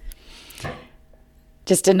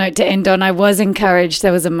 Just a note to end on, I was encouraged.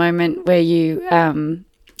 There was a moment where you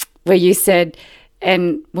said,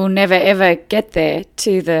 and we'll never ever get there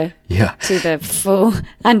to the full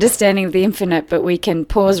understanding of the infinite, but we can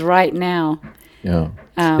pause right now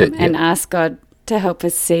and ask God to help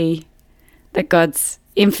us see that God's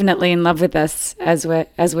infinitely in love with us as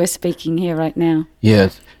we're speaking here right now.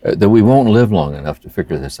 Yes, that we won't live long enough to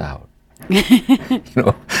figure this out.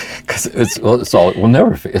 because it's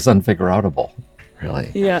unfigureoutable, really.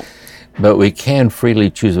 Yeah. But we can freely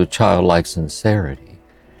choose with childlike sincerity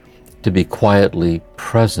to be quietly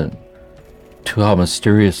present to how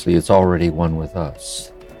mysteriously it's already one with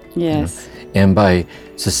us. Yes. And by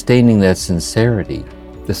sustaining that sincerity,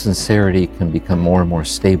 the sincerity can become more and more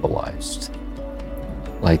stabilized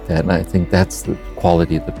like that. And I think that's the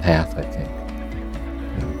quality of the path, I think.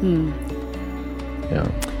 Yeah.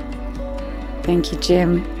 Thank you,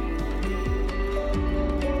 Jim.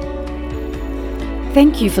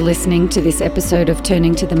 Thank you for listening to this episode of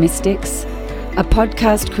Turning to the Mystics, a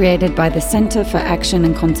podcast created by the Center for Action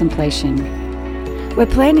and Contemplation. We're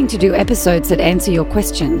planning to do episodes that answer your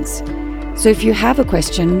questions. So if you have a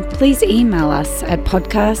question, please email us at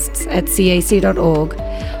podcasts@cac.org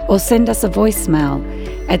or send us a voicemail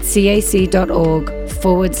at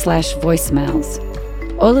cac.org/voicemails.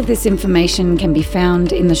 All of this information can be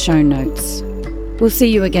found in the show notes. We'll see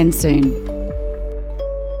you again soon.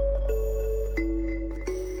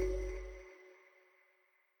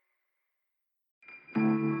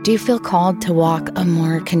 Do you feel called to walk a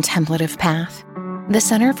more contemplative path? The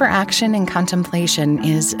Center for Action and Contemplation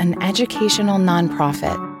is an educational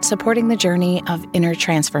nonprofit supporting the journey of inner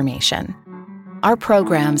transformation. Our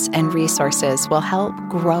programs and resources will help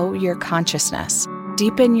grow your consciousness,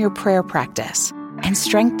 deepen your prayer practice, and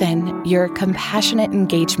strengthen your compassionate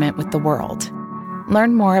engagement with the world.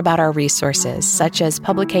 Learn more about our resources, such as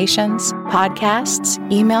publications, podcasts,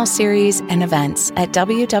 email series, and events at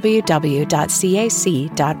www.cac.org.